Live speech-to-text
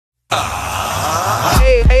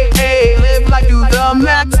Hey, hey, hey, live life to the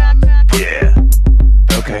max. Yeah.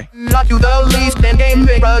 Okay. Not to the least, and game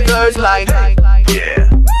brothers like. Yeah.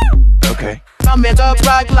 Okay. Comment,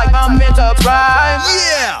 subscribe, like, comment, subscribe.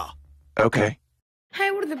 Yeah. Okay.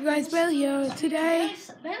 Hey, what is up, guys? Bailey here today.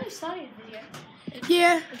 Bailey started a video.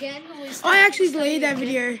 Yeah, Again, I actually deleted that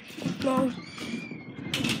video. Well,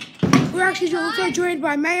 we're actually also joined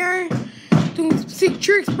by Mayo doing some sick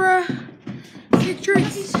tricks, bro. Sick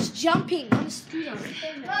tricks. He's just jumping on a scooter.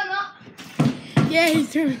 Yeah,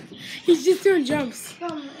 he's just doing jumps. Now,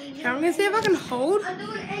 I'm gonna see if I can hold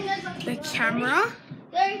the camera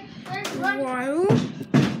while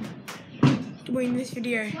doing this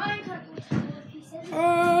video.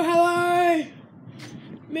 Oh, hello.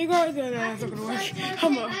 Me guys, no, that's not gonna work.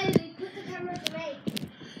 Come on.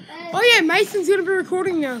 Oh yeah, Mason's gonna be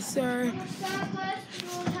recording now, so.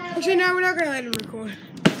 Actually, no, we're not gonna let him record.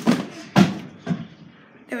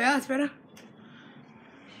 There we are, that's better.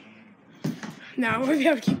 No, I won't be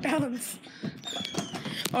able to keep balance.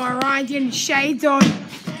 Alright, getting the shades on.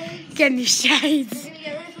 Getting the shades. Gonna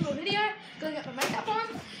get ready for the video. Gonna get my makeup on.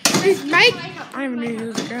 Who's make? I don't even know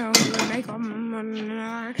who's a girl with makeup.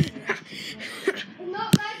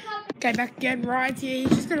 Okay, back again. Right here.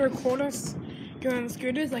 He's just gonna record us going on the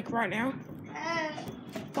scooters, like right now.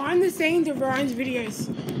 Behind the scenes of Ryan's videos.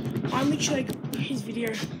 I'm literally like his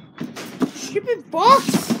video. Stupid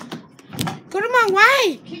box! Got in my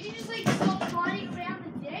way! Could you just like stop riding around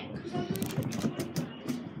the deck?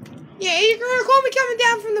 Yeah, you're gonna record me coming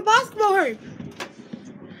down from the basketball hoop.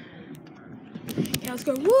 Yeah, let's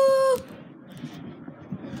go. Woo!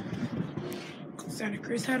 Got Santa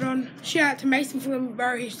Cruz hat on. Shout out to Mason for letting me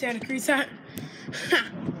borrow his Santa Cruz hat.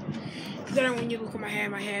 Because I don't want you to look at my hair.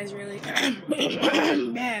 My hair is really bad.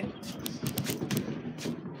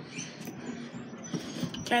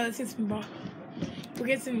 Okay, let's get some bar. We'll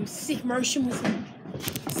get some sick motion with some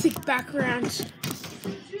sick background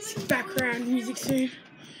music soon.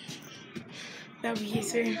 That'll be here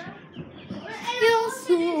soon. Yeah,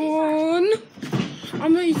 soon.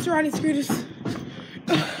 I'm not used to riding scooters. Do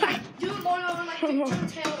it more over like tail whip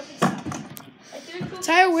and stuff. Like do cool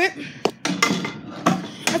Tail whip.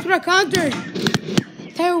 That's what I can't do.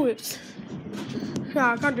 Tail whips. No,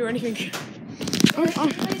 I can't do anything.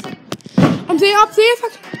 I'm seeing up there if I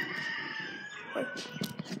can. Wait.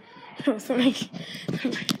 Oh, sorry.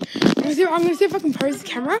 I'm gonna see if I can pose the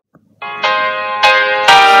camera.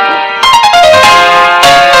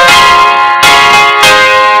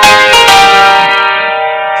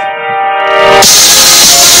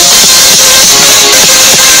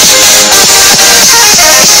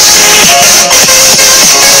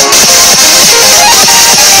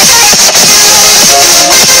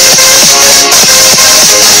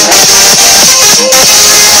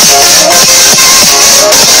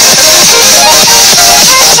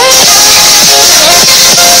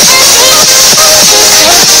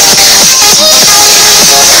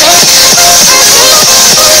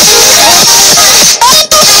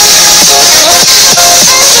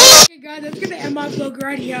 That's gonna end my vlog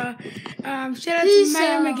right here. Shout out to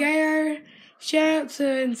Mayo Mageo. Shout out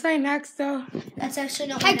to Insane Hackster. That's actually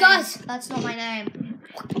not my name. Hey guys, that's not my name.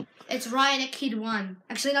 It's Ryan a Kid 1.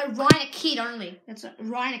 Actually, no, Ryan a Kid only. That's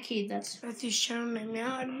Ryan a Kid. That's his channel name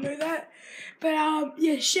now. I didn't know that. But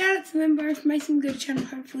yeah, shout out to them both. Mason good channel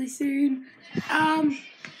hopefully soon.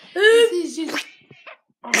 This is just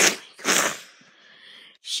oh my god.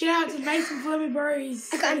 Shout out to Mason for letting me borrow his.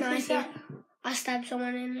 I got an idea. I stabbed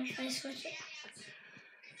someone in the face with it.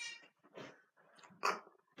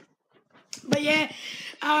 But yeah,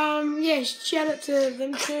 yeah, shout out to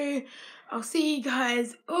them too. I'll see you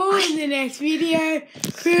guys all in the next video.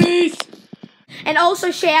 Peace. And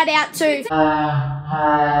also shout out to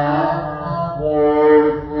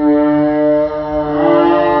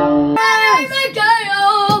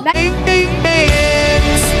Hey,